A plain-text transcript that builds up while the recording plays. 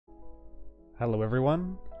Hello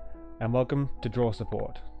everyone, and welcome to Draw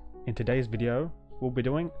Support. In today's video, we'll be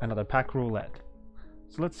doing another pack roulette.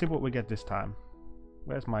 So let's see what we get this time.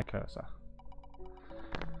 Where's my cursor?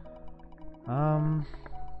 And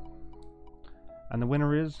the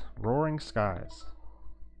winner is Roaring Skies.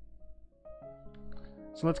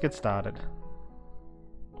 So let's get started.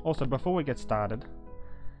 Also, before we get started,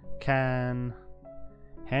 can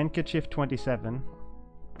Handkerchief27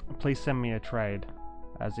 please send me a trade,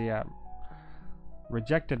 as he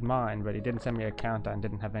rejected mine, but he didn't send me a counter and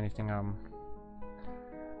didn't have anything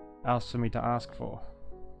else for me to ask for.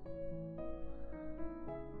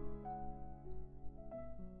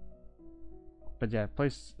 But yeah,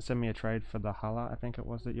 please send me a trade for the Hala, I think it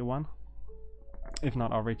was, that you won. If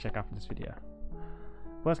not, I'll recheck after this video.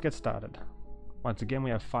 Let's get started. Once again, we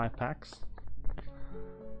have 5 packs,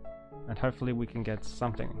 and hopefully we can get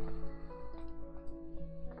something.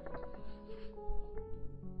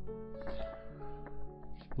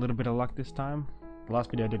 A little bit of luck this time. The last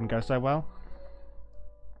video didn't go so well.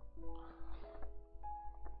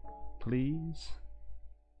 Please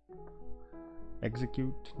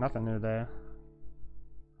execute. Nothing new there.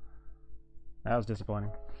 That was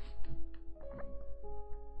disappointing.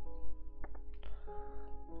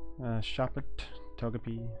 Sharpet,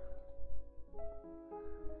 Togepi,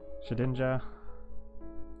 Shedinja,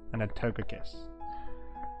 and a Togekiss.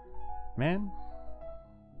 Man,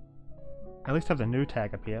 at least have the new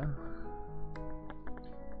tag appear.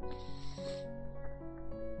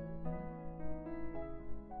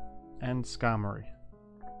 And Skarmory.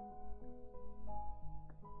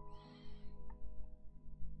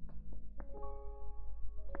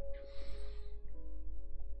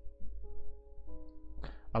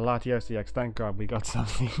 A Latios EX, thank God we got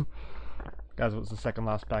something. Guys, it was the second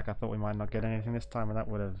last pack. I thought we might not get anything this time, and that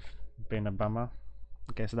would have been a bummer.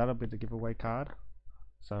 Okay, so that'll be the giveaway card.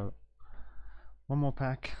 So, one more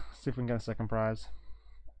pack, see if we can get a second prize.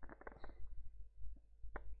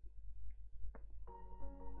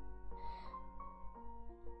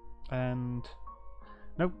 And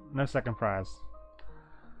nope, no second prize.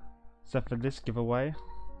 So for this giveaway,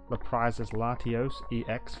 the prize is Latios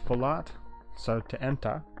EX Full Art. So to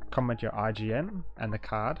enter, comment your IGN and the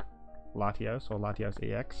card, Latios or Latios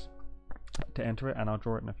EX, to enter it, and I'll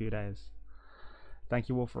draw it in a few days. Thank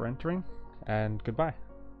you all for entering, and goodbye.